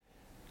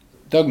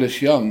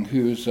Douglas Young,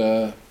 who was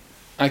an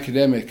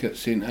academic at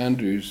St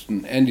Andrews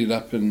and ended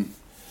up in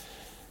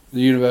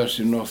the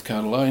University of North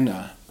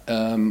Carolina,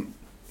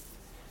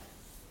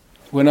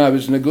 when I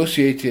was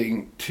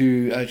negotiating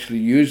to actually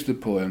use the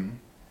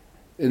poem,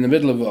 in the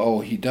middle of it all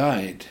he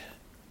died.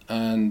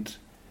 And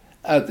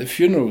at the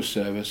funeral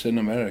service in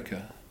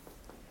America,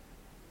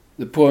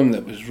 the poem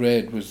that was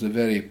read was the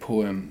very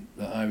poem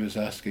that I was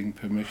asking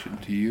permission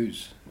to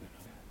use.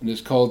 And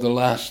it's called The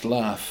Last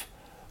Laugh,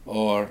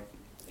 or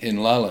in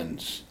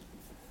Lallands,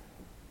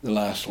 The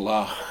Last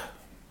Lach.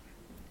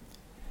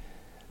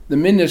 The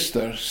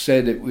minister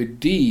said it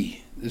would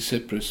dee the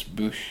cypress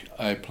bush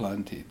I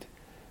planted,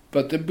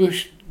 but the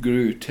bush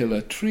grew till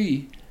a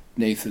tree,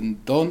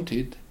 Nathan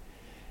daunted.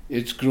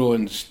 It's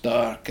grown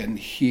stark and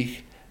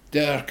heich,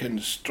 dark and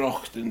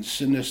strocht and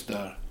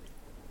sinister,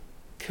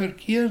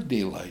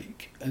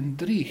 Kirkcaldy-like and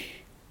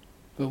dreich,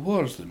 but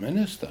where's the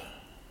minister?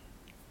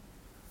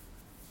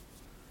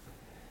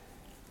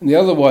 And the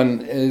other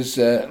one is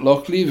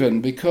Loch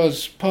Leven,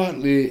 because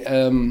partly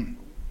I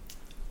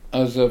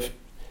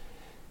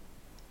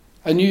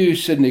knew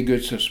Sidney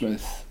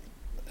Goodsir-Smith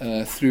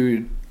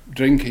through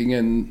drinking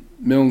in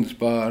Milne's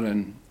Bar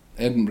in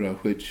Edinburgh,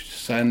 which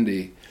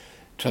Sandy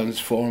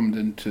transformed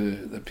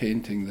into the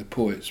painting The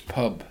Poet's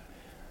Pub.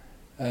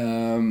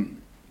 But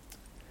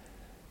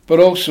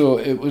also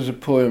it was a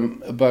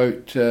poem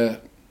about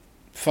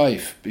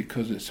Fife,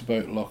 because it's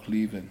about Loch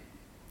Leven.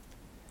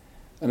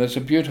 And it's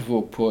a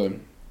beautiful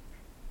poem.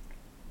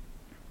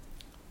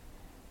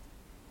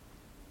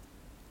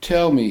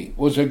 Tell me,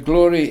 was a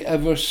glory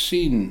ever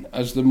seen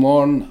as the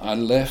morn I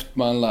left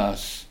my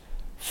lass,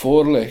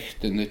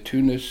 forelicht in the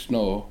Tunis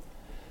snow,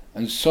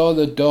 and saw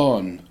the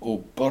dawn, o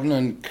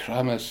burning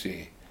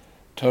Cramasie,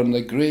 turn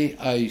the grey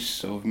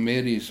ice of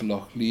Mary's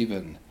Loch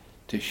Leven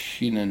to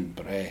sheenen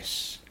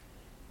bress,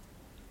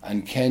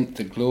 and kent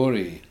the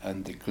glory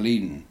and the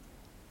gleam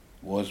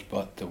was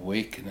but the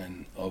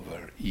wakening of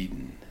her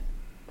Eden.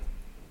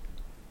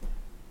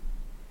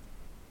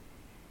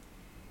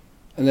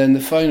 And then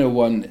the final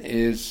one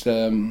is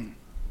in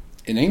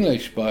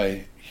English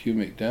by Hugh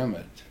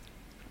McDermott.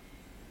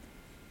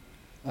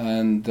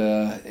 And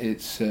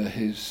it's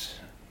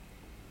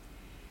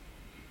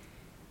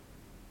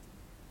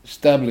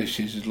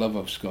establishes his love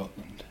of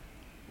Scotland.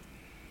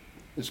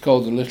 It's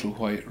called The Little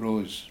White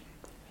Rose.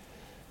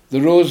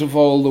 The rose of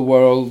all the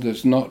world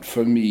is not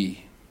for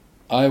me.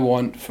 I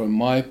want for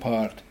my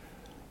part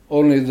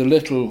only the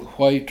little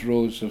white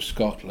rose of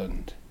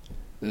Scotland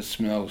that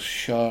smells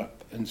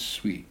sharp and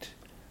sweet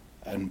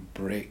and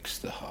breaks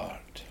the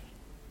heart.